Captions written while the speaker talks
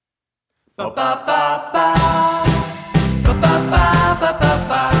You're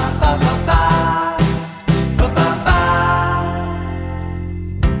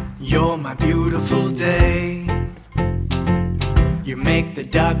my beautiful day. You make the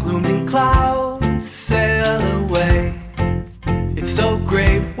dark looming clouds sail away. It's so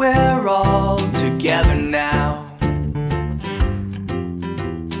great we're all together now.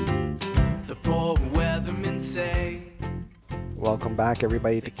 The poor weathermen say. Welcome back,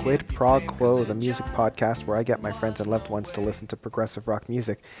 everybody, to Quid Pro Quo, the music podcast where I get my friends and loved ones to listen to progressive rock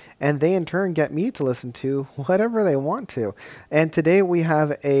music, and they in turn get me to listen to whatever they want to. And today we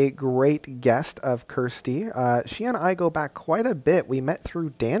have a great guest of Kirsty. She and I go back quite a bit. We met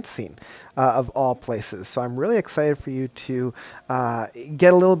through dancing, of all places. So I'm really excited for you to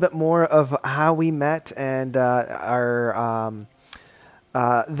get a little bit more of how we met and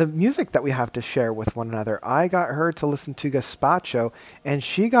the music that we have to share with one another. I got her to listen to Gazpacho, and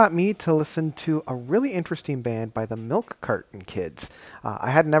she got me to listen to a really interesting band by the Milk Carton Kids.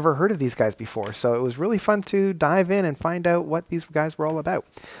 I had never heard of these guys before, so it was really fun to dive in and find out what these guys were all about.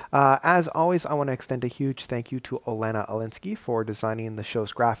 As always, I want to extend a huge thank you to Olena Alinsky for designing the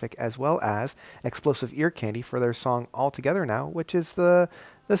show's graphic, as well as Explosive Ear Candy for their song All Together Now, which is the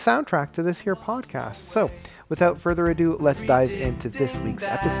soundtrack to this here podcast. So, without further ado, let's dive into this week's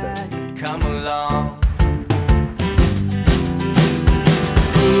episode. Come along.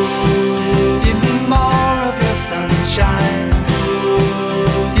 Ooh, give me more of your sunshine.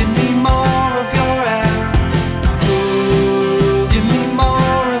 Ooh, give me more of your air. Ooh, give me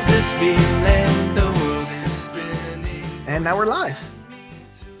more of this feeling. The world is spinning. And now we're live.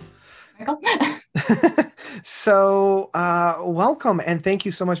 Michael? So, welcome, and thank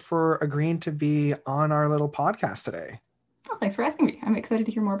you so much for agreeing to be on our little podcast today. Oh, thanks for asking me. I'm excited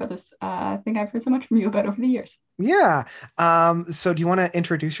to hear more about this thing I've heard so much from you about over the years. Yeah. So do you want to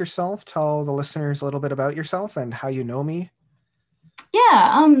introduce yourself, tell the listeners a little bit about yourself and how you know me?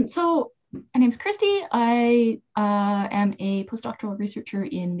 Yeah. So my name's Kirsty. I am a postdoctoral researcher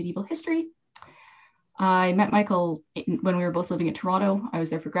in medieval history. I met Michael when we were both living in Toronto. I was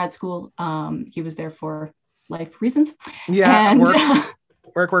there for grad school. He was there for life reasons. Yeah, and, work.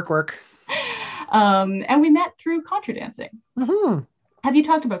 And we met through contra dancing. Mm-hmm. Have you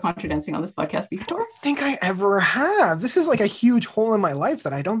talked about contra dancing on this podcast before? I don't think I ever have. This is like a huge hole in my life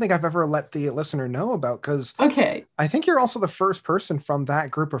that I don't think I've ever let the listener know about, because okay, I think you're also the first person from that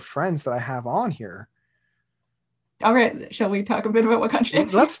group of friends that I have on here. All right, shall we talk a bit about what contra dancing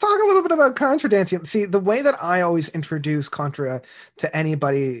is? Let's talk a little bit about contra dancing. See, the way that I always introduce contra to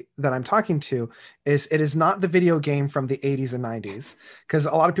anybody that I'm talking to is it is not the video game from the 80s and 90s, because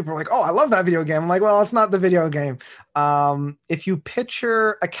a lot of people are like, oh, I love that video game. I'm like, well, it's not the video game. If you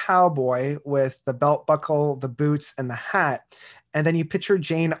picture a cowboy with the belt buckle, the boots, and the hat, and then you picture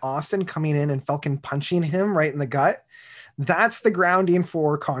Jane Austen coming in and Falcon punching him right in the gut, that's the grounding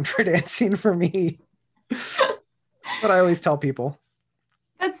for contra dancing for me. What I always tell people.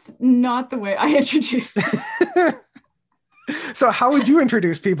 That's not the way I introduce. So how would you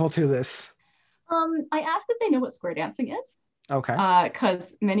introduce people to this? I asked if they know what square dancing is. Okay.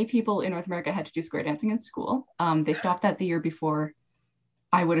 Because many people in North America had to do square dancing in school. They stopped that the year before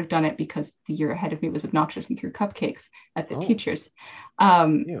I would have done it, because the year ahead of me was obnoxious and threw cupcakes at the teachers.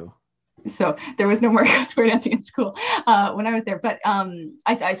 Ew. So there was no more square dancing in school when I was there. But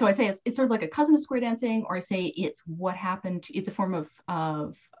I say it's sort of like a cousin of square dancing, or I say it's what happened. It's a form of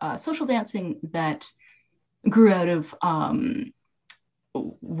social dancing that grew out of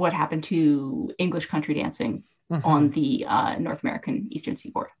what happened to English country dancing on the North American Eastern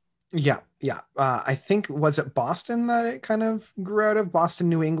Seaboard. Yeah. I think, was it Boston that it kind of grew out of? Boston,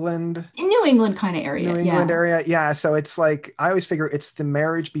 New England? New England kind of area. New England area. Yeah. So it's like, I always figure it's the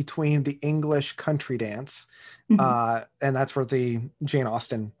marriage between the English country dance, and that's where the Jane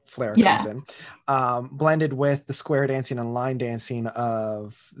Austen flair comes in, blended with the square dancing and line dancing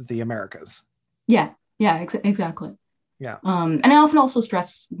of the Americas. Yeah, exactly. Yeah. And I often also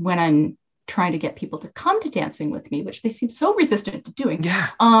stress when I'm trying to get people to come to dancing with me, which they seem so resistant to doing. Yeah.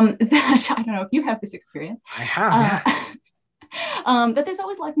 That I don't know if you have this experience. I have. That there's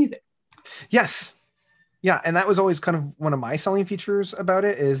always live music. Yes. Yeah, and that was always kind of one of my selling features about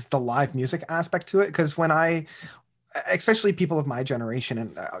it, is the live music aspect to it. Because when especially people of my generation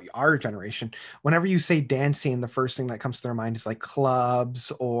and our generation, whenever you say dancing, the first thing that comes to their mind is like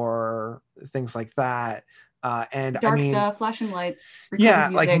clubs or things like that. And dark stuff, flashing lights, yeah,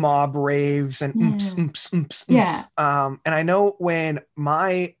 music. like mob raves and oops. Yeah. And I know when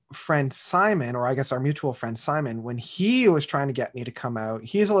my friend Simon, or I guess our mutual friend Simon, when he was trying to get me to come out,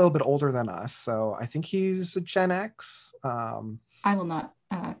 he's a little bit older than us, so I think he's a Gen X. I will not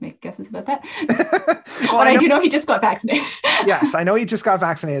make guesses about that. Well, But I do know he just got vaccinated. Yes, I know he just got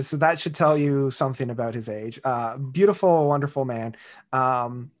vaccinated, so that should tell you something about his age. Beautiful, wonderful man.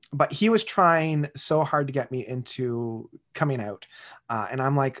 But he was trying so hard to get me into coming out. And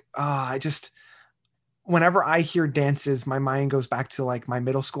I'm like, whenever I hear dances, my mind goes back to like my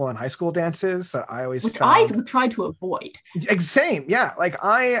middle school and high school dances that I always Which found. I tried to avoid. Same, yeah. Like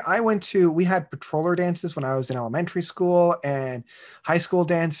we had patroller dances when I was in elementary school and high school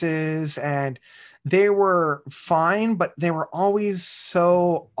dances, and they were fine, but they were always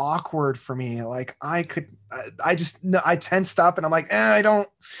so awkward for me. Like I just, no, I tensed up and I'm like, I don't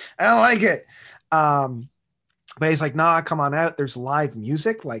like it. But he's like, nah, come on out. There's live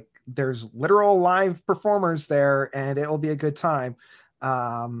music. Like there's literal live performers there and it'll be a good time.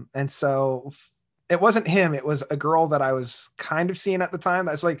 And so it wasn't him. It was a girl that I was kind of seeing at the time.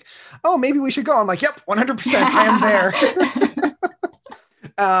 That's like, oh, maybe we should go. I'm like, yep, 100%. I am there.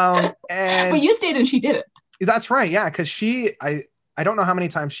 And but you stayed and she did it. That's right. Yeah. Cause I don't know how many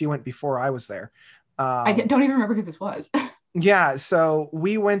times she went before I was there. I don't even remember who this was. Yeah, so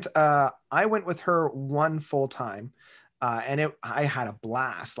we went. I went with her one full time, and I had a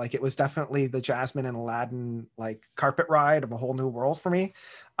blast. Like it was definitely the Jasmine and Aladdin like carpet ride of a whole new world for me.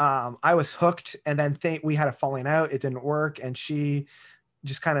 I was hooked, and then we had a falling out. It didn't work, and she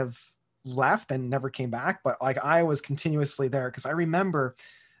just kind of left and never came back. But like I was continuously there because I remember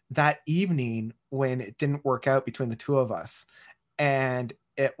that evening when it didn't work out between the two of us, and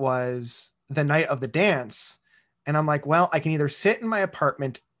it was the night of the dance. And I'm like, well, I can either sit in my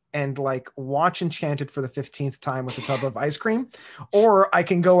apartment and like watch Enchanted for the 15th time with a tub of ice cream, or I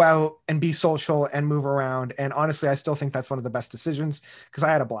can go out and be social and move around. And honestly, I still think that's one of the best decisions because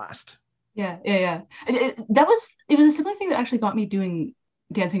I had a blast. Yeah. It was a similar thing that actually got me doing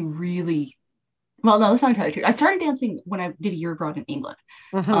dancing really well. No, that's not entirely true. I started dancing when I did a year abroad in England.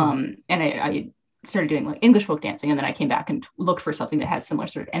 Mm-hmm. And I started doing like English folk dancing, and then I came back and looked for something that had similar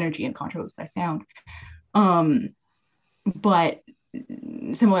sort of energy and contrast that I found. But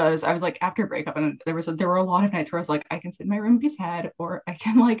similarly, I was like after a breakup, and there were a lot of nights where I was like, I can sit in my room and be sad, or I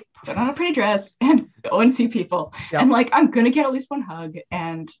can like put on a pretty dress and go and see people. Yep. And like I'm gonna get at least one hug,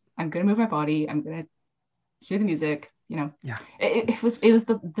 and I'm gonna move my body, I'm gonna hear the music, you know. Yeah. It was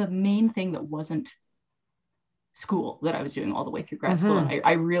the main thing that wasn't school that I was doing all the way through grad school. And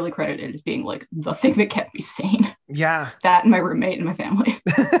I really credit it as being like the thing that kept me sane. Yeah. That and my roommate and my family.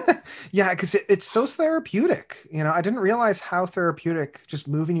 Yeah, because it's so therapeutic. You know, I didn't realize how therapeutic just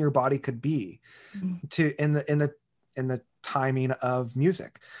moving your body could be in the timing of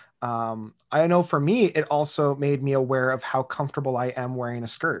music. I know for me, it also made me aware of how comfortable I am wearing a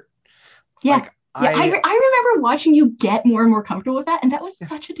skirt. Yeah. Like, I remember watching you get more and more comfortable with that, and that was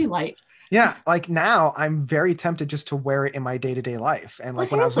such a delight. Yeah, like now I'm very tempted just to wear it in my day-to-day life. And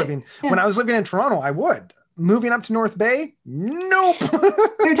like when I was living in Toronto, I would. Moving up to North Bay, nope.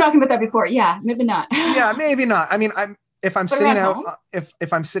 We were talking about that before. Yeah, maybe not. Yeah, maybe not. I mean, if I'm sitting out,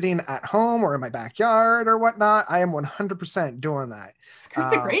 if I'm sitting at home or in my backyard or whatnot, I am 100% doing that.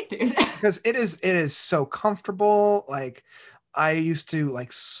 Skirts are great, dude. Because it is so comfortable. Like I used to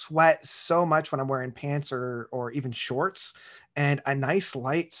like sweat so much when I'm wearing pants or even shorts, and a nice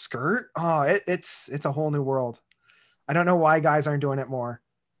light skirt. Oh, it's a whole new world. I don't know why guys aren't doing it more.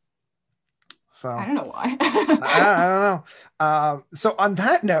 So I don't know why. I don't know. So on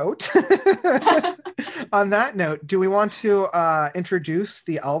that note, do we want to introduce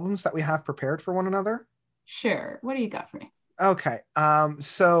the albums that we have prepared for one another? Sure. What do you got for me? Okay.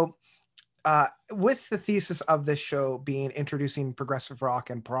 So with the thesis of this show being introducing progressive rock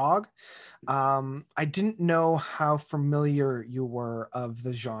and prog, I didn't know how familiar you were of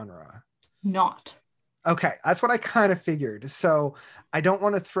the genre. Not. Okay, that's what I kind of figured. So I don't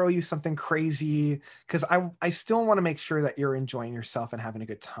want to throw you something crazy because I still want to make sure that you're enjoying yourself and having a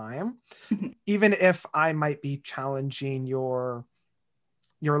good time, even if I might be challenging your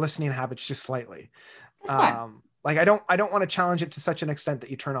listening habits just slightly. Like I don't want to challenge it to such an extent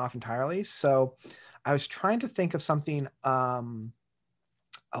that you turn off entirely. So I was trying to think of something a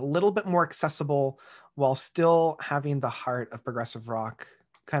little bit more accessible while still having the heart of progressive rock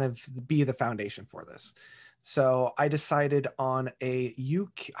kind of be the foundation for this. So I decided on a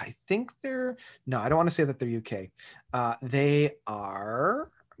UK, I don't want to say that they're UK. They are,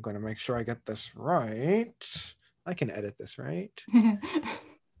 I'm going to make sure I get this right. I can edit this, right?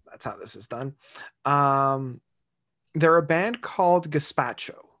 That's how this is done. They're a band called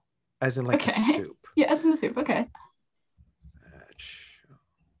Gazpacho, as in like the soup. Yeah, as in the soup. Okay.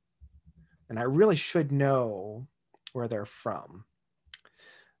 And I really should know where they're from.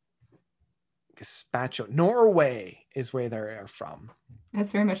 Gazpacho. Norway is where they're from.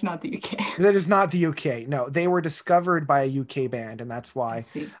 That's very much not the UK. That is not the UK. No, they were discovered by a UK band, and that's I why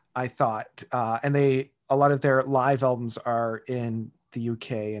see. I thought. And a lot of their live albums are in the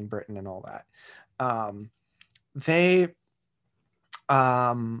UK and Britain and all that.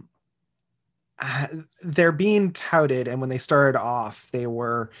 They're being touted, and when they started off, they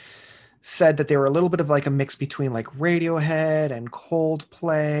were said that they were a little bit of like a mix between like Radiohead and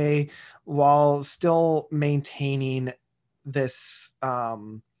Coldplay, while still maintaining this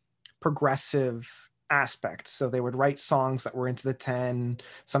progressive aspect. So they would write songs that were into the 10,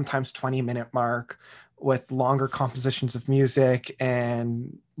 sometimes 20-minute mark, with longer compositions of music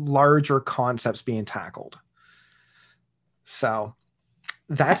and larger concepts being tackled. So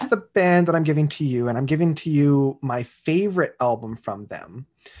that's the band that I'm giving to you, and I'm giving to you my favorite album from them,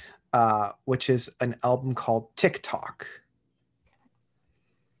 which is an album called TikTok.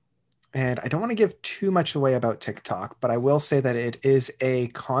 And I don't want to give too much away about TikTok, but I will say that it is a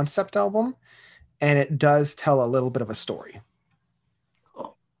concept album, and it does tell a little bit of a story.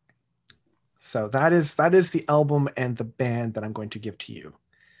 Cool. So that is the album and the band that I'm going to give to you.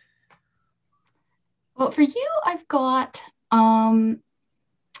 Well, for you, I've got a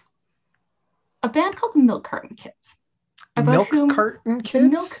band called the Milk Carton Kids. Milk Carton Kids? The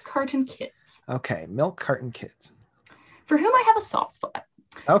Milk Carton Kids. Okay, Milk Carton Kids. For whom I have a soft spot.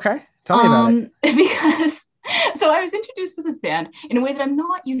 Okay, tell me about it. Because, so I was introduced to this band in a way that I'm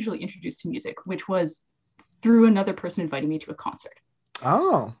not usually introduced to music, which was through another person inviting me to a concert.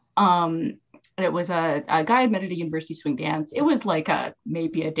 Oh. It was a guy I met at a university swing dance. It was like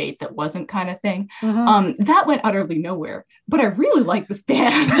maybe a date that wasn't kind of thing. Mm-hmm. That went utterly nowhere, but I really like this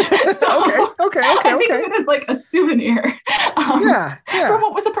band. So okay. I think of it as like a souvenir from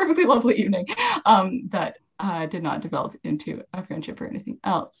what was a perfectly lovely evening that did not develop into a friendship or anything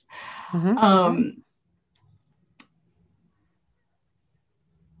else.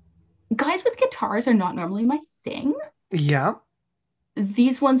 Guys with guitars are not normally my thing. Yeah.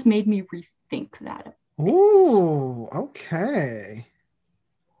 These ones made me rethink that. Ooh, okay.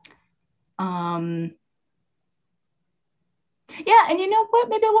 Yeah, and you know what?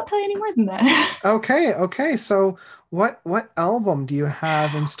 Maybe I won't tell you any more than that. Okay. So what album do you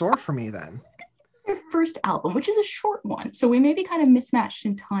have in store for me then? Their first album, which is a short one, so we may be kind of mismatched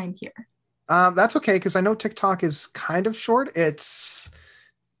in time here. That's okay, because I know TikTok is kind of short.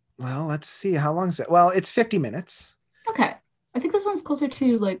 Well, let's see, how long is it? Well, it's 50 minutes. Okay. I think this one's closer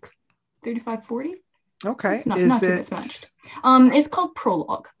to like 35, 40. Okay. It's not too mismatched. It's called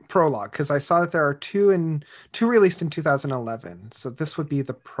Prologue. Prologue, because I saw that there are two released in 2011. So this would be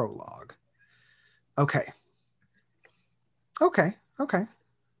the Prologue. Okay.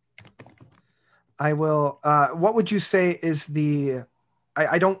 I will. What would you say is the?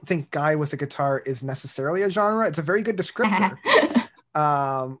 I don't think guy with a guitar is necessarily a genre. It's a very good descriptor.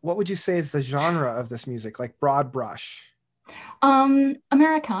 What would you say is the genre of this music? Like broad brush.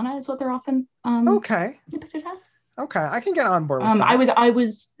 Americana is what they're often depicted as. Okay, I can get on board with that. I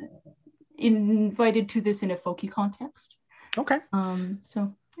was invited to this in a folky context. Okay.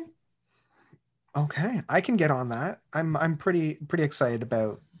 So. Yeah. Okay, I can get on that. I'm pretty excited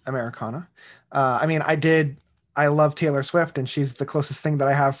about Americana. I love Taylor Swift, and she's the closest thing that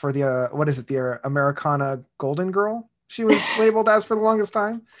I have for the the Americana Golden Girl she was labeled as for the longest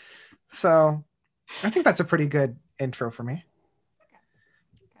time. So I think that's a pretty good intro for me.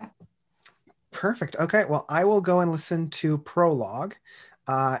 Perfect. Okay, well, I will go and listen to Prologue,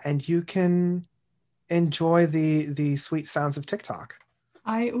 and you can enjoy the sweet sounds of TikTok.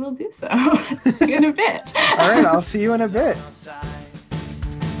 I will do so. See you in a bit. All right, I'll see you in a bit.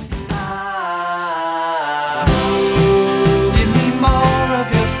 Give me more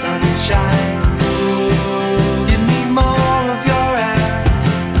of your sunshine. Give me more of your air.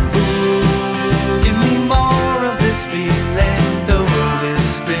 Give me more of this feeling. The world is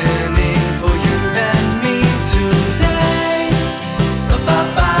spinning for you and me today. Ba ba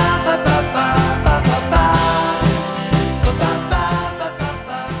ba ba ba ba ba ba ba ba ba.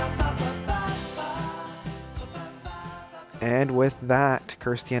 And with that,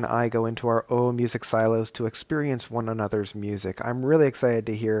 Kirsty and I go into our own music silos to experience one another's music. I'm really excited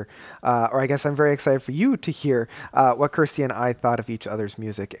to hear, or I guess I'm very excited for you to hear what Kirsty and I thought of each other's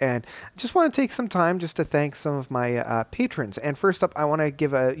music. And I just want to take some time just to thank some of my patrons. And first up, I want to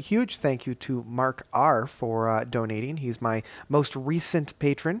give a huge thank you to Mark R. for donating. He's my most recent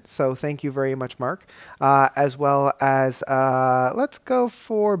patron, so thank you very much, Mark. As well as, let's go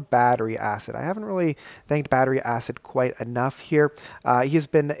for Battery Acid. I haven't really thanked Battery Acid quite enough here. here. He has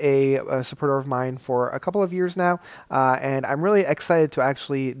been a supporter of mine for a couple of years now, and I'm really excited to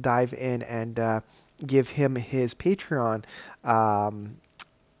actually dive in and give him his Patreon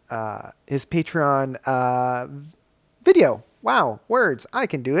video. Wow, words. I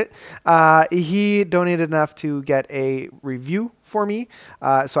can do it. He donated enough to get a review for me,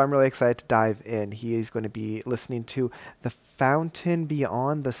 so I'm really excited to dive in. He is going to be listening to The Fountain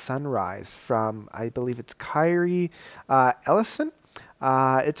Beyond the Sunrise from, I believe it's Kyrie Ellison.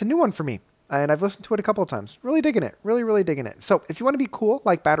 It's a new one for me, and I've listened to it a couple of times. Really digging it. Really digging it. So if you want to be cool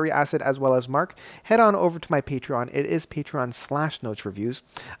like Battery Acid as well as Mark, head on over to my Patreon. It is Patreon/NotesReviews.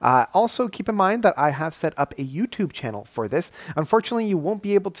 Also, keep in mind that I have set up a YouTube channel for this. Unfortunately, you won't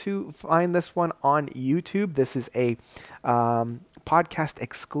be able to find this one on YouTube. This is a podcast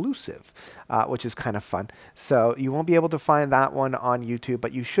exclusive, which is kind of fun. So you won't be able to find that one on YouTube,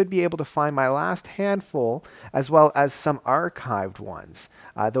 but you should be able to find my last handful as well as some archived ones.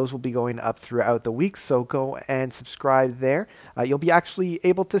 Those will be going up throughout the week, so go and subscribe there. You'll be actually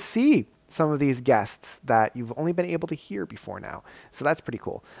able to see some of these guests that you've only been able to hear before now. So that's pretty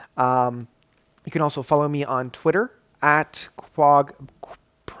cool. You can also follow me on Twitter at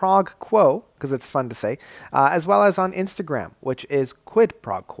ProgQuo, because it's fun to say, as well as on Instagram, which is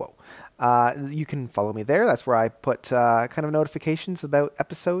QuidProgQuo. You can follow me there. That's where I put kind of notifications about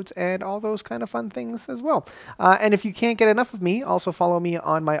episodes and all those kind of fun things as well. And if you can't get enough of me, also follow me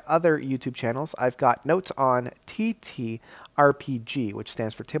on my other YouTube channels. I've got notes on TTRPG, which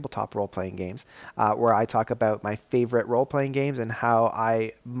stands for Tabletop Role-Playing Games, where I talk about my favorite role-playing games and how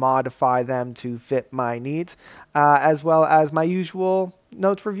I modify them to fit my needs, as well as my usual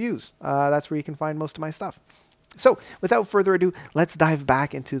notes reviews. That's where you can find most of my stuff. So, without further ado, let's dive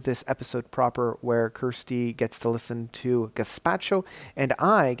back into this episode proper where Kirsty gets to listen to Gazpacho and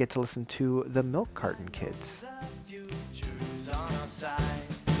I get to listen to the Milk Carton Kids. Give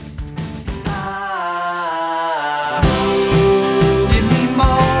me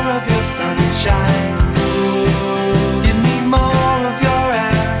more of your sunshine. Give me more of your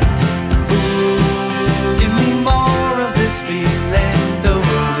air. Give me more of this feeling. The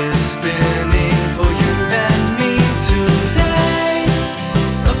world is spinning for you and me today.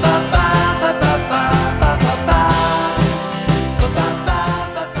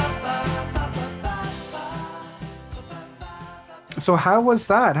 So how was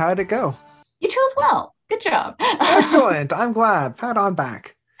that? How did it go? You chose well. Good job. Excellent. I'm glad. Pat on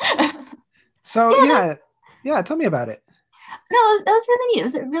back. So yeah, tell me about it. No, that was really neat. It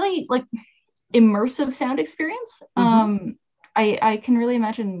was a really like immersive sound experience. Mm-hmm. I can really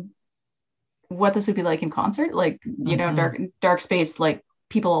imagine what this would be like in concert. Like, you know, dark space, like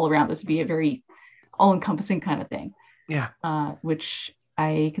people all around. This would be a very all-encompassing kind of thing. Yeah. Which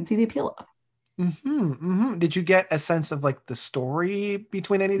I can see the appeal of. Mm-hmm, mm-hmm. Did you get a sense of like the story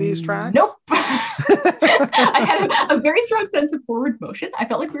between any of these tracks? Nope. I had a very strong sense of forward motion. I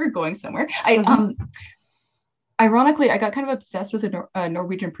felt like we were going somewhere. Ironically, I got kind of obsessed with a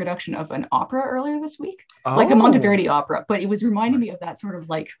Norwegian production of an opera earlier this week, like a Monteverdi opera, but it was reminding me of that sort of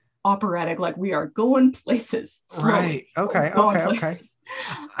like operatic, like we are going places. Right. Okay.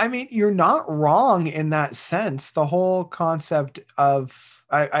 I mean, you're not wrong in that sense. The whole concept of,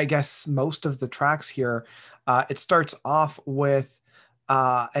 I guess, most of the tracks here, it starts off with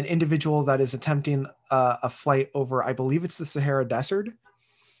an individual that is attempting a flight over, I believe it's the Sahara Desert.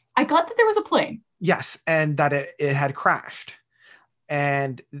 I got that there was a plane. Yes, and that it had crashed.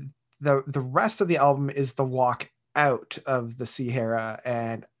 And the rest of the album is the walk out of the Sahara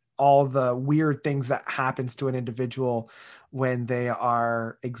and all the weird things that happens to an individual when they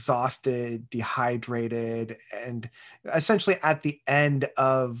are exhausted, dehydrated, and essentially at the end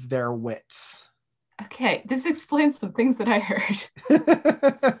of their wits. Okay, this explains some things that I heard.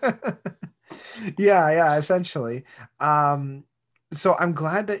 Yeah, essentially. So I'm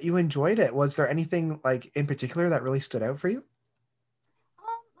glad that you enjoyed it. Was there anything like in particular that really stood out for you?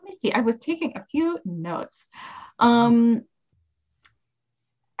 Let me see. I was taking a few notes. I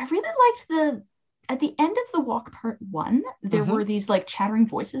really liked at the end of the walk part 1, there were these like chattering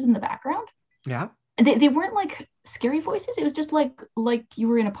voices in the background. Yeah. They weren't like scary voices. It was just like you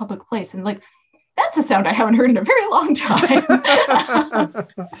were in a public place, and like that's a sound I haven't heard in a very long time.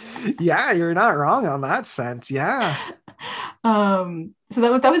 Yeah, you're not wrong on that sense. Yeah. So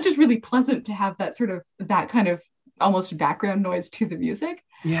that was just really pleasant to have that kind of almost background noise to the music.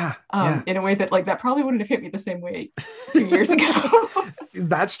 Yeah. In a way that like that probably wouldn't have hit me the same way 2 years ago.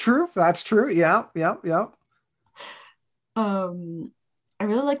 That's true. Yeah. I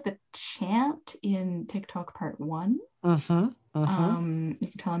really like the chant in TikTok part 1. You can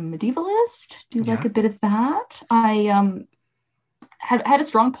tell I'm a medievalist. Do like a bit of that. I had a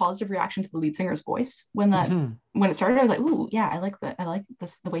strong positive reaction to the lead singer's voice when Mhm. it started. I was like, ooh, yeah, I like that. I like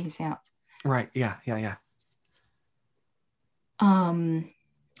this the way he sounds. Right. Yeah. Yeah. Yeah. Um,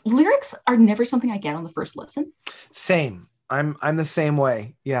 lyrics are never something I get on the first listen. Same. I'm the same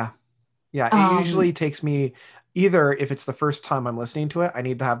way. Yeah. Yeah. It Um, usually takes me either if it's the first time I'm listening to it, I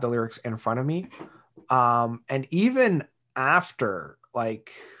need to have the lyrics in front of me. And even after,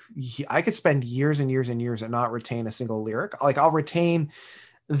 like, I could spend years and years and years and not retain a single lyric. Like, I'll retain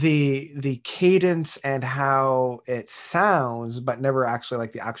the cadence and how it sounds, but never actually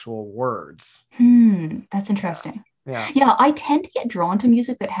like the actual words. that's interesting. Yeah. Yeah, I tend to get drawn to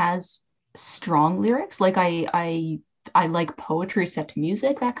music that has strong lyrics. Like I like poetry set to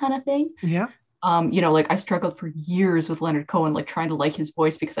music, that kind of thing. Yeah. Like I struggled for years with Leonard Cohen, like trying to like his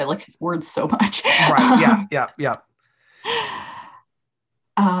voice because I liked his words so much. Right. Yeah. Yeah. Yeah.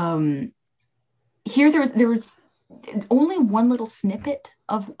 Um, Here there was only one little snippet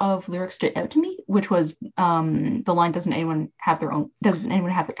of lyrics stood out to me, which was the line doesn't anyone have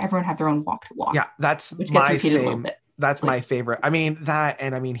everyone have their own walk to walk, Yeah. That's which gets my repeated a little same. bit. That's Like, my favorite. I mean, that,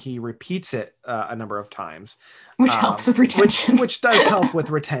 and I mean, he repeats it a number of times, which helps with which retention. which does help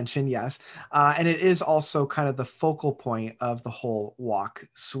with retention, yes. And it is also kind of the focal point of the whole walk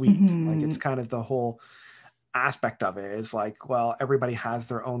suite. Like, it's Mhm. kind of the whole aspect of it is like, well, everybody has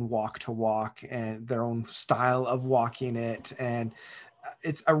their own walk to walk and their own style of walking it, and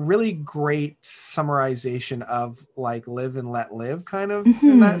it's a really great summarization of like live and let live, kind of,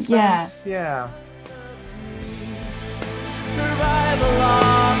 in that Yeah. sense. Yeah. Survival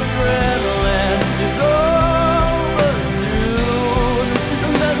on adrenaline is over soon.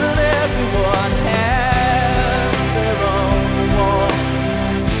 Doesn't everyone have their own walk?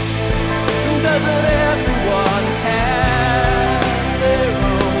 Doesn't everyone have their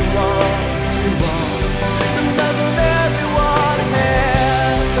own walk to walk? Doesn't everyone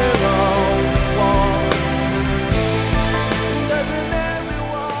have their own walk? Doesn't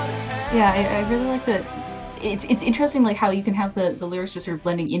everyone have Yeah, I really like that. It's interesting, like how you can have the lyrics just sort of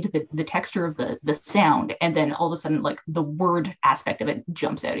blending into the texture of the sound, and then all of a sudden, like the word aspect of it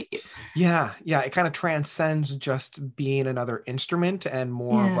jumps out at you. Yeah, yeah, it kind of transcends just being another instrument and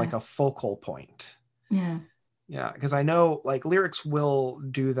more of like Yeah, a focal point. yeah. Yeah, because I know like lyrics will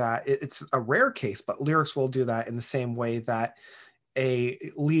do that. It's a rare case, but lyrics will do that in the same way that a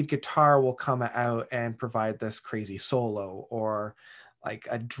lead guitar will come out and provide this crazy solo, or like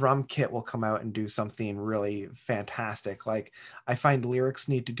a drum kit will come out and do something really fantastic. Like, I find lyrics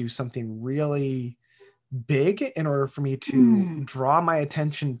need to do something really big in order for me to Hmm. draw my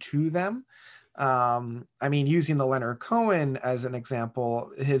attention to them. I mean, using the Leonard Cohen as an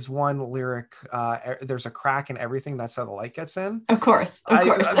example, his one lyric, there's a crack in everything, that's how the light gets in. Of course, of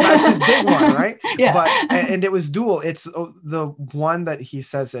course. That's his big one, right? Yeah. But and it was dual. It's the one that he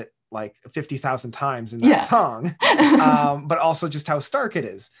says it like 50,000 times in that Yeah. song, but also just how stark it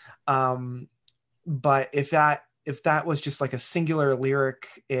is. But if that was just like a singular lyric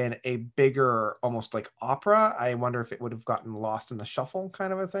in a bigger, almost like opera, I wonder if it would have gotten lost in the shuffle,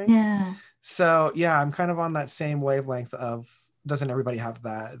 kind of a thing. Yeah. So yeah, I'm kind of on that same wavelength of, doesn't everybody have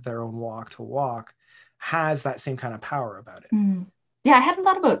that their own walk to walk, has that same kind of power about it. Mm. Yeah, I hadn't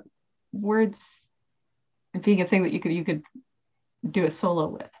thought about words being a thing that you could do a solo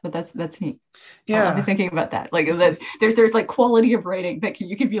with, but that's neat. I'll be Yeah. thinking about that. Like that, there's like quality of writing that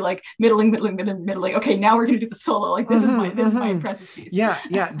you could be like middling. Okay, now we're gonna do the solo. Like this is my impressive piece. Yeah.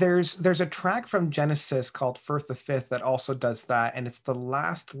 There's a track from Genesis called Firth the Fifth that also does that, and it's the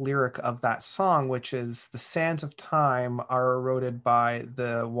last lyric of that song, which is the sands of time are eroded by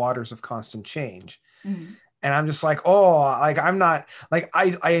the waters of constant change. Mm. And I'm just like, oh, like I'm not like,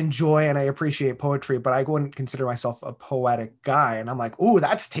 I enjoy and I appreciate poetry, but I wouldn't consider myself a poetic guy. And I'm like, ooh,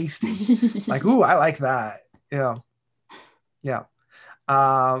 that's tasty. Like, ooh, I like that. Yeah. Yeah.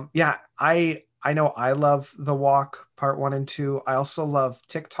 Yeah, I know I love The Walk Part 1 and 2. I also love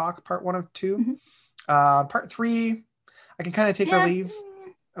TikTok Part 1 of 2. Mhm. Part 3, I can kind of take or Yeah. leave.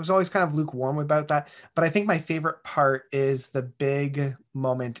 I was always kind of lukewarm about that, but I think my favorite part is the big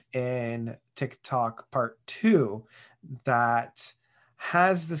moment in TikTok Part 2 that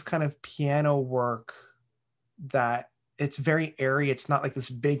has this kind of piano work that it's very airy. It's not like this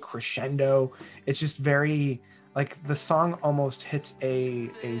big crescendo. It's just very, like, the song almost hits a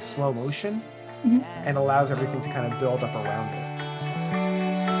slow motion Mhm. and allows everything to kind of build up around it.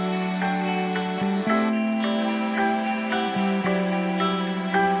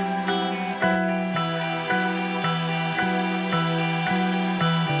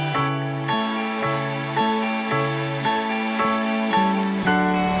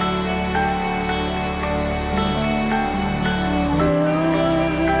 will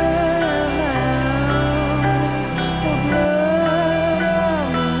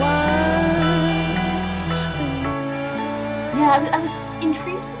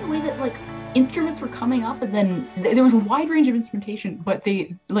the way that like instruments were coming up, and then there was a wide range of instrumentation, but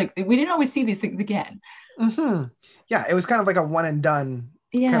we didn't always see these things again. Mm-hmm. Yeah, it was kind of like a one and done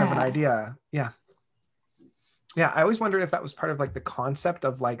kind of an idea. Yeah. Yeah, I always wondered if that was part of like the concept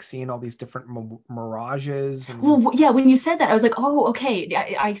of like seeing all these different mirages. And... Well, yeah, when you said that, I was like, oh,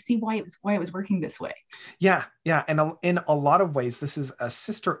 okay, I see why it was working this way. Yeah, and in a lot of ways, this is a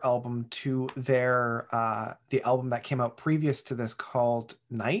sister album to their the album that came out previous to this called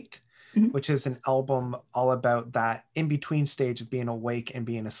Night, which is an album all about that in between stage of being awake and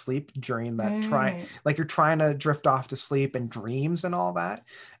being asleep during that like you're trying to drift off to sleep and dreams and all that.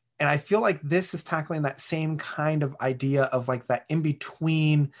 And I feel like this is tackling that same kind of idea of like that in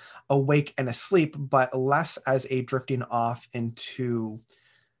between awake and asleep, but less as a drifting off into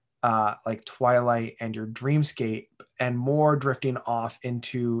like twilight and your dreamscape, and more drifting off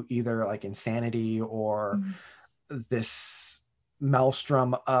into either like insanity or this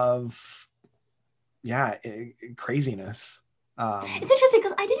maelstrom of craziness. It's interesting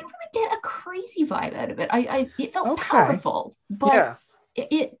because I didn't really get a crazy vibe out of it. It felt powerful, but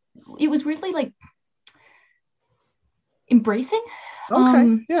it was really like embracing.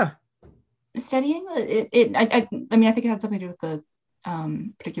 Steadying. I mean, I think it had something to do with the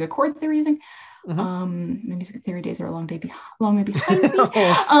particular chords they were using. Music theory days are a long way behind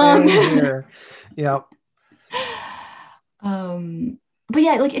me. Same here. Yep. But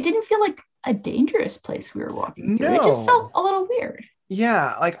yeah, like it didn't feel like a dangerous place we were walking through. It just felt a little weird.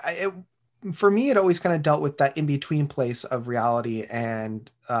 Yeah, like for me, it always kind of dealt with that in-between place of reality and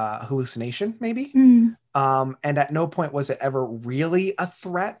hallucination, maybe. And at no point was it ever really a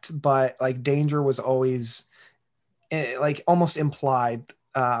threat, but like danger was always like almost implied,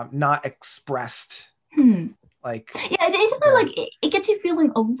 not expressed. Like it gets you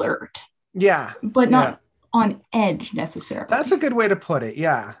feeling alert. Yeah, but not on edge necessarily. That's a good way to put it.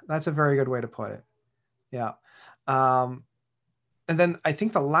 Yeah, that's a very good way to put it. Yeah. And then I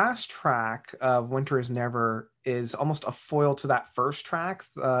think the last track of Winter Is Never is almost a foil to that first track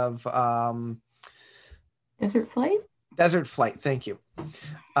of Desert Flight? Desert Flight, thank you.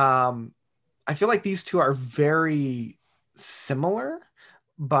 I feel like these two are very similar,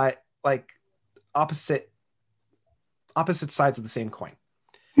 but like opposite sides of the same coin.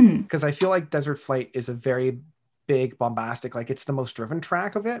 Because I feel like Desert Flight is a very big, bombastic, like it's the most driven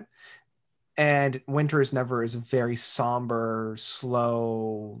track of it. And Winter Is Never is a very somber,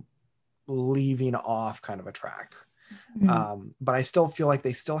 slow, leaving off kind of a track. But I still feel like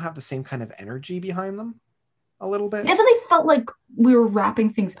they still have the same kind of energy behind them a little bit. It definitely felt like we were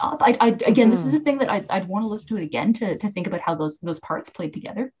wrapping things up. Again, this is a thing that I'd want to listen to it again to think about how those parts played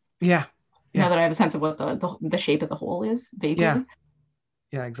together. Yeah. Now that I have a sense of what the shape of the whole is, vaguely.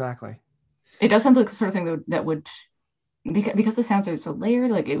 Yeah, exactly. It does sound like the sort of thing that would, because the sounds are so layered,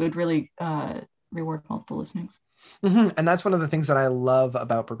 like it would really reward multiple listenings. And that's one of the things that I love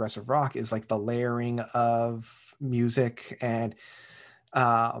about progressive rock is like the layering of music and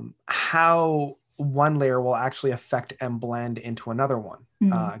how one layer will actually affect and blend into another one.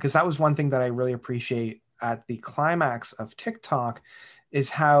 Because that was one thing that I really appreciate at the climax of TikTok, is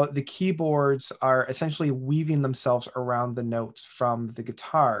how the keyboards are essentially weaving themselves around the notes from the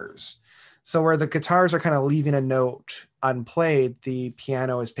guitars. So where the guitars are kind of leaving a note unplayed, the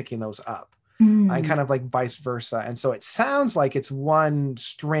piano is picking those up. And kind of like vice versa. And so it sounds like it's one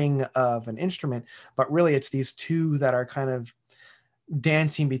string of an instrument, but really it's these two that are kind of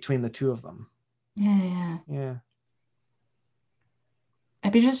dancing between the two of them. Yeah.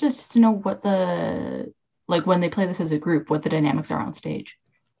 I'd be just to know what when they play this as a group, what the dynamics are on stage.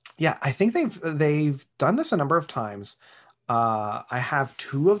 Yeah, I think they've done this a number of times. I have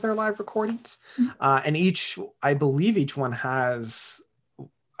 2 of their live recordings, and I believe each one has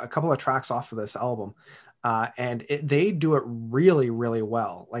a couple of tracks off of this album, and they do it really, really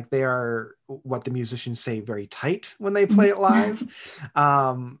well. Like they are, what the musicians say, very tight when they play it live,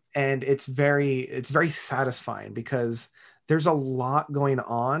 and it's very satisfying because there's a lot going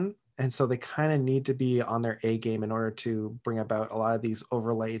on. And so they kind of need to be on their A game in order to bring about a lot of these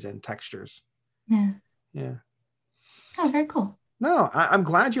overlays and textures. Yeah. Oh, very cool. No, I'm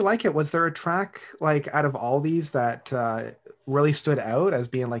glad you like it. Was there a track like out of all these that really stood out as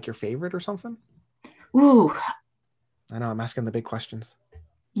being like your favorite or something? Ooh. I know, I'm asking the big questions.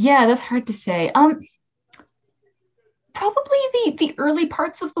 Yeah, that's hard to say. Probably the early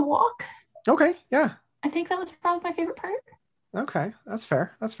parts of the walk. Okay, yeah. I think that was probably my favorite part. Okay, that's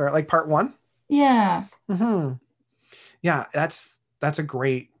fair. Like part 1? Yeah. Yeah, that's a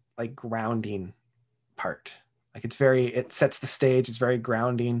great like grounding part. Like it sets the stage. It's very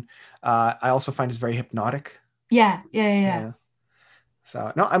grounding. I also find it's very hypnotic. Yeah.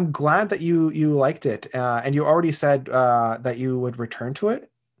 So no, I'm glad that you liked it, and you already said that you would return to it.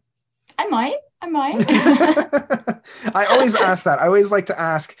 I might. I always ask that. I always like to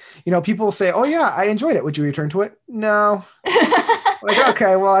ask, people say, oh yeah, I enjoyed it. Would you return to it? No. Like,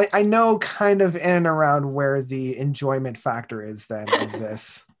 okay, well, I know kind of in and around where the enjoyment factor is then of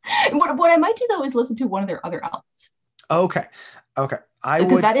this. What I might do though is listen to one of their other albums. Okay.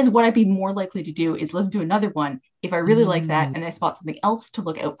 Because that is what I'd be more likely to do, is listen to another one. If I really like that and I spot something else to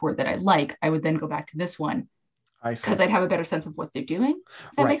look out for that I like, I would then go back to this one. I see. Because I'd have a better sense of what they're doing.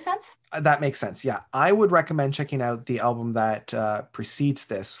 Does that make sense? That makes sense. Yeah. I would recommend checking out the album that precedes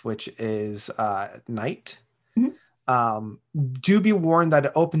this, which is Night. Do be warned that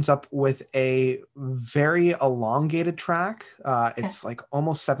it opens up with a very elongated track. It's like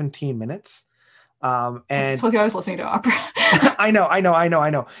almost 17 minutes. And I told you I was listening to opera. I know.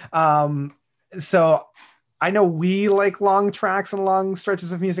 So I know we like long tracks and long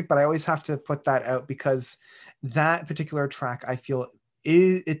stretches of music, but I always have to put that out because that particular track, I feel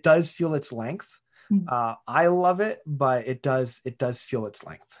it does feel its length. I love it, but it does feel its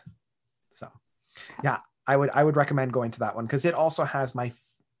length. So yeah, I would recommend going to that one because it also has my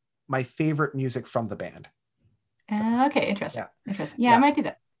favorite music from the band. So, okay, interesting. Yeah, I might do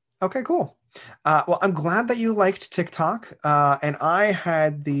that. Okay, cool. Well, I'm glad that you liked TikTok, and I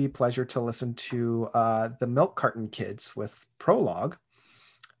had the pleasure to listen to the Milk Carton Kids with Prologue,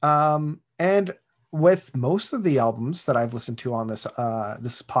 and with most of the albums that I've listened to on this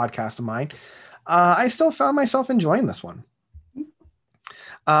podcast of mine, I still found myself enjoying this one.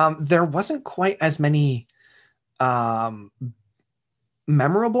 There wasn't quite as many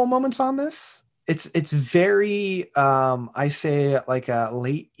memorable moments on this. It's very I say like a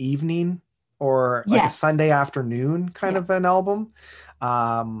late evening or like a Sunday afternoon kind of an album.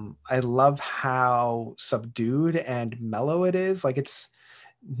 I love how subdued and mellow it is. Like it's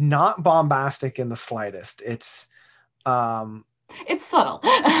not bombastic in the slightest. It's subtle.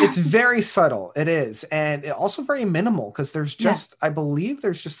 It's very subtle. It is. And also very minimal because there's just, I believe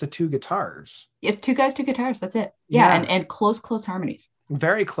there's just the two guitars. It's two guys, two guitars. That's it. Yeah. And close harmonies.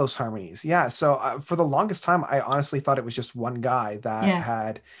 Very close harmonies. Yeah. So for the longest time, I honestly thought it was just one guy that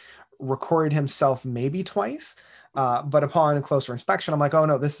had recorded himself maybe twice. But upon closer inspection, I'm like, oh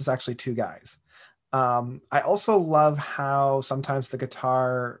no, this is actually two guys. I also love how sometimes the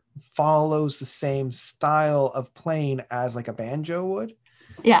guitar follows the same style of playing as like a banjo would.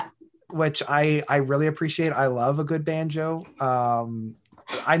 Yeah. Which I really appreciate. I love a good banjo.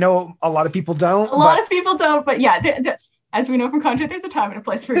 I know a lot of people don't. A lot of people don't, but yeah, as we know from Contra, there's a time and a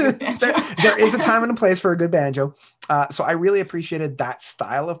place for a good banjo. there is a time and a place for a good banjo. So I really appreciated that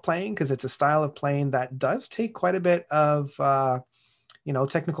style of playing because it's a style of playing that does take quite a bit of,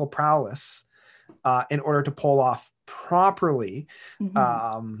 technical prowess. In order to pull off properly.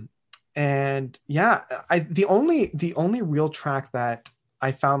 And yeah, the only real track that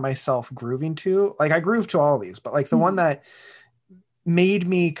I found myself grooving to, like I groove to all of these, but like the one that made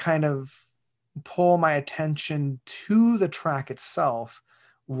me kind of pull my attention to the track itself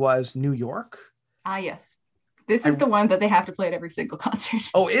was New York. Yes. This is the one that they have to play at every single concert.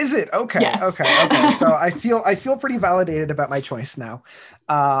 Oh, is it? Okay. Yes. Okay. So I feel pretty validated about my choice now.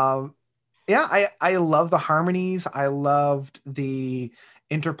 Yeah, I love the harmonies. I loved the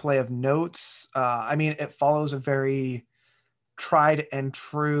interplay of notes. I mean, it follows a very tried and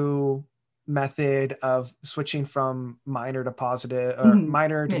true method of switching from minor to positive or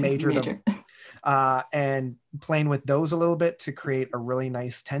minor to major. And playing with those a little bit to create a really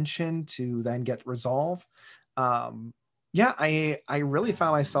nice tension to then get resolved. Yeah, I really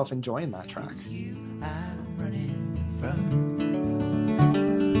found myself enjoying that track.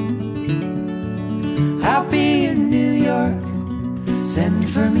 I'll be in New York. Send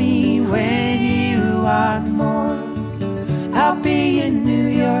for me when you want more. I'll be in New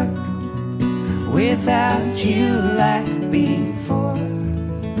York without you like before.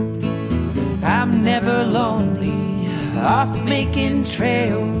 I'm never lonely, off making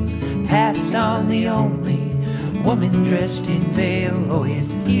trails, past on the only woman dressed in veil. Oh,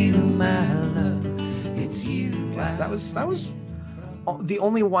 it's you, my love. It's you. That was the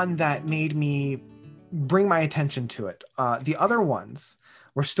only one that made me bring my attention to it. The other ones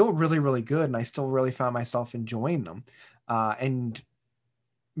were still really, really good, and I still really found myself enjoying them and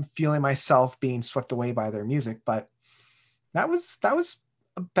feeling myself being swept away by their music. But that was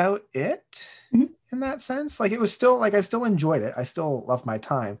about it in that sense. Like it was still like I still enjoyed it. I still loved my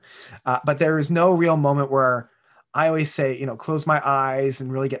time, but there is no real moment where I always say, close my eyes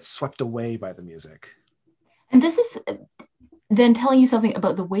and really get swept away by the music. And this is then telling you something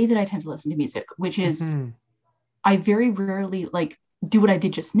about the way that I tend to listen to music, which is I very rarely, like do what I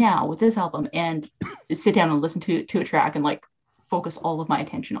did just now with this album and sit down and listen to a track and like focus all of my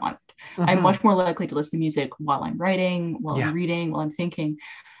attention on it. I'm much more likely to listen to music while I'm writing, while I'm reading, while I'm thinking.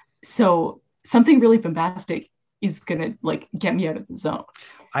 So something really bombastic is gonna like get me out of the zone.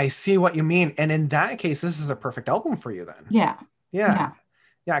 I see what you mean. And in that case, this is a perfect album for you then. Yeah.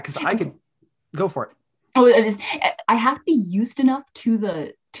 Because I could go for it. Oh, it is. I have to be used enough to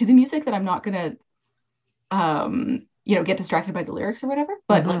the music that I'm not gonna get distracted by the lyrics or whatever.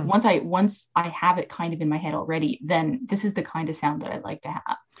 But like once I have it kind of in my head already, then this is the kind of sound that I like to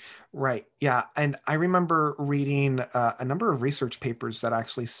have. Right. Yeah. And I remember reading a number of research papers that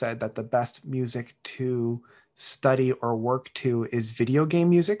actually said that the best music to study or work to is video game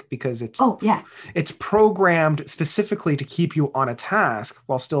music, because it's programmed specifically to keep you on a task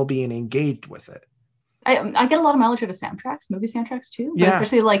while still being engaged with it. I get a lot of mileage out of soundtracks, movie soundtracks too,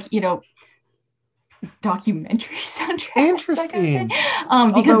 especially like documentary soundtracks. Interesting.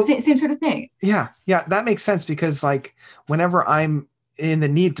 Because same sort of thing. Yeah, that makes sense, because like whenever I'm in the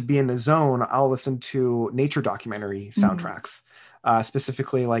need to be in the zone, I'll listen to nature documentary soundtracks,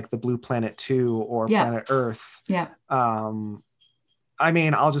 specifically like the Blue Planet 2 or Planet Earth. Yeah. I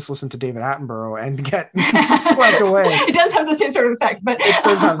mean, I'll just listen to David Attenborough and get swept away. It does have the same sort of effect, but it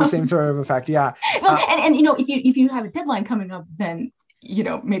does have the same sort of effect. Yeah. Well, and if you have a deadline coming up, then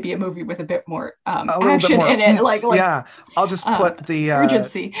maybe a movie with a bit more action in it, like I'll just put the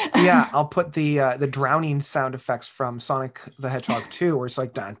urgency. I'll put the drowning sound effects from Sonic the Hedgehog 2, where it's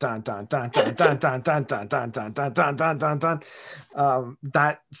like dun dun dun dun dun dun dun dun dun dun dun dun dun dun dun dun.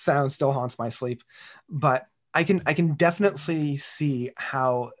 That sound still haunts my sleep, but I can definitely see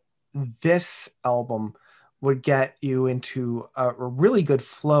how this album would get you into a really good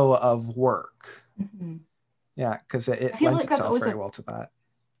flow of work. Mm-hmm. Yeah, because it lends itself very well to that.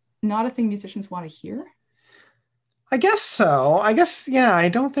 Not a thing musicians want to hear? I guess so. I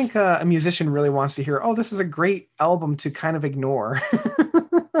don't think a musician really wants to hear, oh, this is a great album to kind of ignore.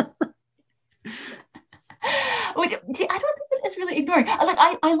 Which, see, I don't think it's really ignoring.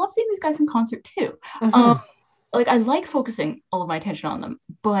 I love seeing these guys in concert too. I like focusing all of my attention on them,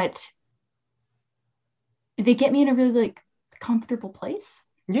 but they get me in a really like comfortable place.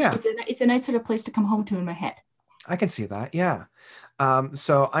 Yeah, it's a nice sort of place to come home to in my head. I can see that. Yeah.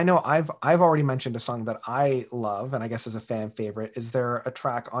 So I know I've already mentioned a song that I love, and I guess is a fan favorite. Is there a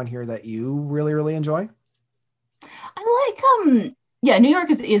track on here that you really, really enjoy? I like New York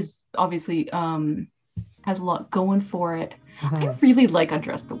is obviously has a lot going for it. I really like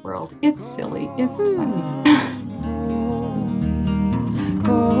Undress the World. It's silly. It's funny.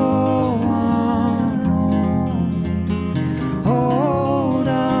 Hold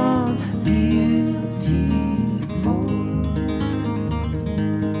on, beautiful.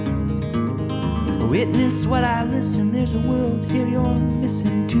 Witness what I listen. There's a world here you're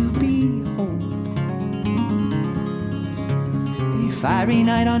missing to behold. A fiery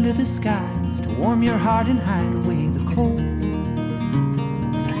night under the skies to warm your heart and hide away the cold.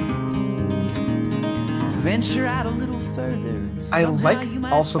 Venture out a little further. I like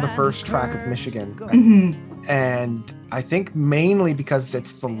also the first track of Michigan. And I think mainly because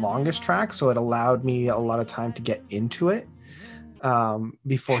it's the longest track, so it allowed me a lot of time to get into it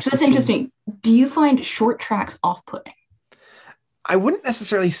before. That's interesting. Do you find short tracks off-putting? I wouldn't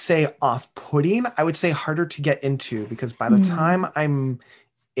necessarily say off-putting. I would say harder to get into, because by the time I'm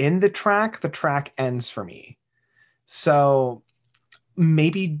in the track ends for me. So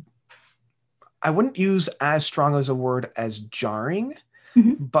maybe I wouldn't use as strong as a word as jarring,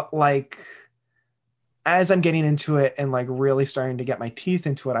 but like as I'm getting into it and like really starting to get my teeth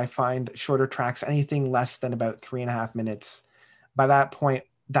into it, I find shorter tracks, anything less than about 3.5 minutes. By that point,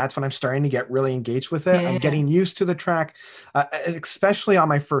 that's when I'm starting to get really engaged with it. I'm getting used to the track, especially on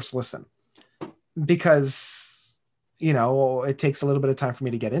my first listen, because, it takes a little bit of time for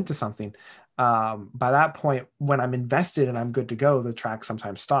me to get into something. By that point, when I'm invested and I'm good to go, the track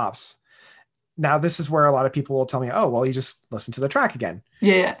sometimes stops. Now, this is where a lot of people will tell me, oh, well, you just listen to the track again.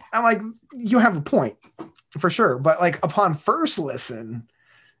 Yeah. I'm like, you have a point for sure. But like upon first listen,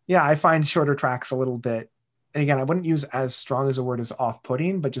 I find shorter tracks a little bit. And again, I wouldn't use as strong as a word as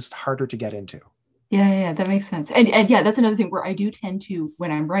off-putting, but just harder to get into. Yeah, that makes sense. And yeah, that's another thing where I do tend to, when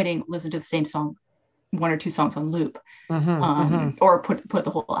I'm writing, listen to the same song, 1 or 2 songs on loop, or put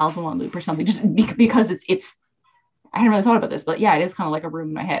the whole album on loop or something, just because it's I hadn't really thought about this, but yeah, it is kind of like a room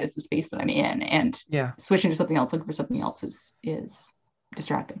in my head. It's the space that I'm in, and switching to something else, looking for something else is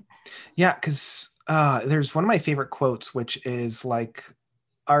distracting. Yeah, because there's one of my favorite quotes, which is like,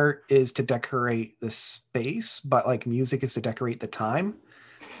 art is to decorate the space, but like music is to decorate the time.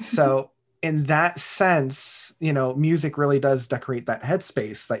 So in that sense, music really does decorate that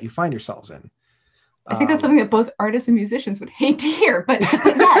headspace that you find yourselves in. I think that's something that both artists and musicians would hate to hear, but yeah,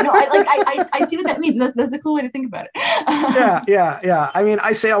 no, I see what that means. That's a cool way to think about it. Yeah. I mean,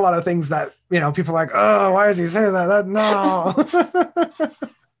 I say a lot of things that, people are like, oh, why is he saying that? No.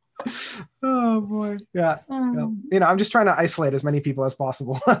 Oh boy. Yeah. I'm just trying to isolate as many people as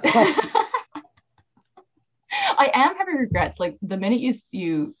possible. I am having regrets. Like the minute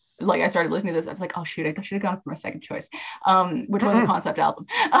you I started listening to this, I was like, oh shoot, I should have gone for my second choice, which was a concept album.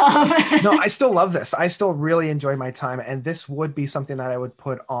 No, I still love this. I still really enjoy my time, and this would be something that I would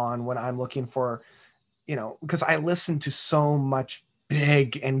put on when I'm looking for, because I listen to so much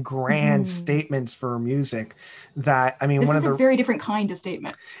big and grand statements for music that, I mean, this is a very different kind of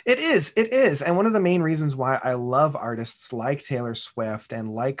statement. It is. And one of the main reasons why I love artists like Taylor Swift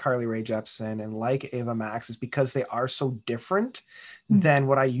and like Carly Rae Jepsen and like Ava Max is because they are so different than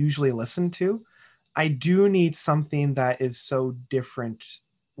what I usually listen to. I do need something that is so different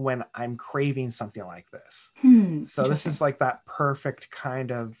when I'm craving something like this. So this is like that perfect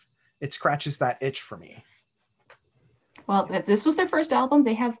kind of, it scratches that itch for me. Well, this was their first album.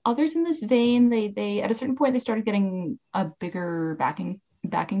 They have others in this vein. They at a certain point they started getting a bigger backing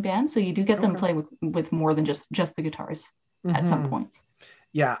band, so you do get them playing with more than just the guitars at some points.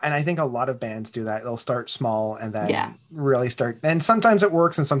 Yeah, and I think a lot of bands do that. They'll start small and then really start, and sometimes it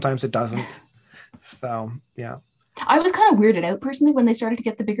works and sometimes it doesn't. So yeah. I was kind of weirded out personally when they started to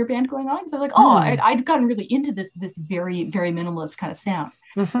get the bigger band going on, because I was like, I'd gotten really into this very, very minimalist kind of sound.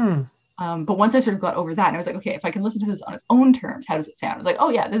 But once I sort of got over that, and I was like, okay, if I can listen to this on its own terms, how does it sound? I was like, oh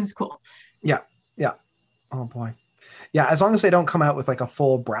yeah, this is cool. Yeah. Oh boy. Yeah, as long as they don't come out with like a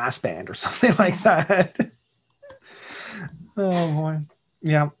full brass band or something like that. Oh boy.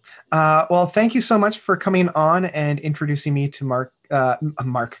 Yeah. Well, thank you so much for coming on and introducing me to Milk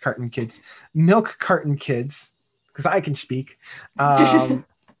Carton Kids, because I can speak.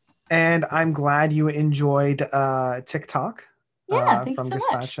 And I'm glad you enjoyed TikTok. From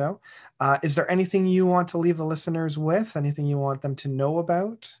Gazpacho. Is there anything you want to leave the listeners with? Anything you want them to know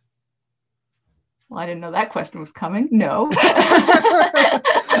about? Well, I didn't know that question was coming. No.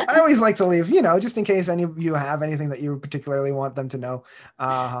 I always like to leave, just in case any of you have anything that you particularly want them to know.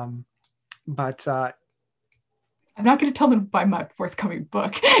 But I'm not going to tell them to buy my forthcoming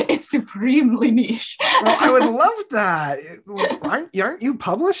book. It's supremely niche. Well, I would love that. Aren't you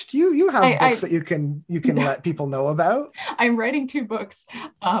published? You have books that you can let people know about. I'm writing 2 books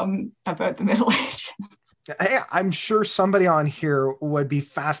about the Middle Ages. Hey, I'm sure somebody on here would be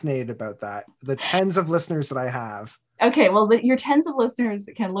fascinated about that. The tens of listeners that I have. Okay, well, your tens of listeners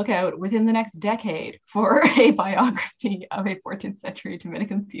can look out within the next decade for a biography of a 14th century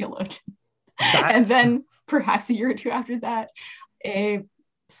Dominican theologian. And then perhaps a year or 2 after that, a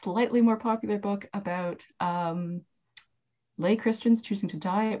slightly more popular book about lay Christians choosing to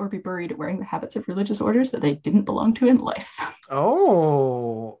die or be buried wearing the habits of religious orders that they didn't belong to in life.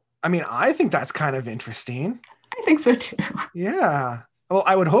 Oh, I mean, I think that's kind of interesting. I think so too. Yeah. Well,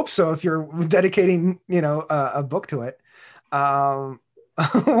 I would hope so if you're dedicating, a book to it.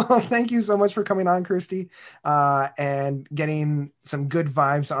 Well, thank you so much for coming on, Kirsty, and getting some good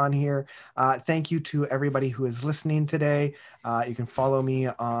vibes on here. Thank you to everybody who is listening today. You can follow me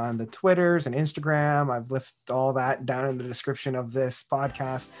on the Twitters and Instagram. I've listed all that down in the description of this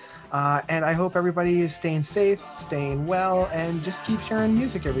podcast. And I hope everybody is staying safe, staying well, and just keep sharing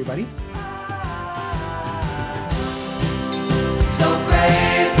music, everybody. So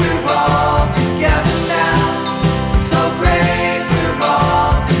great, we're all together.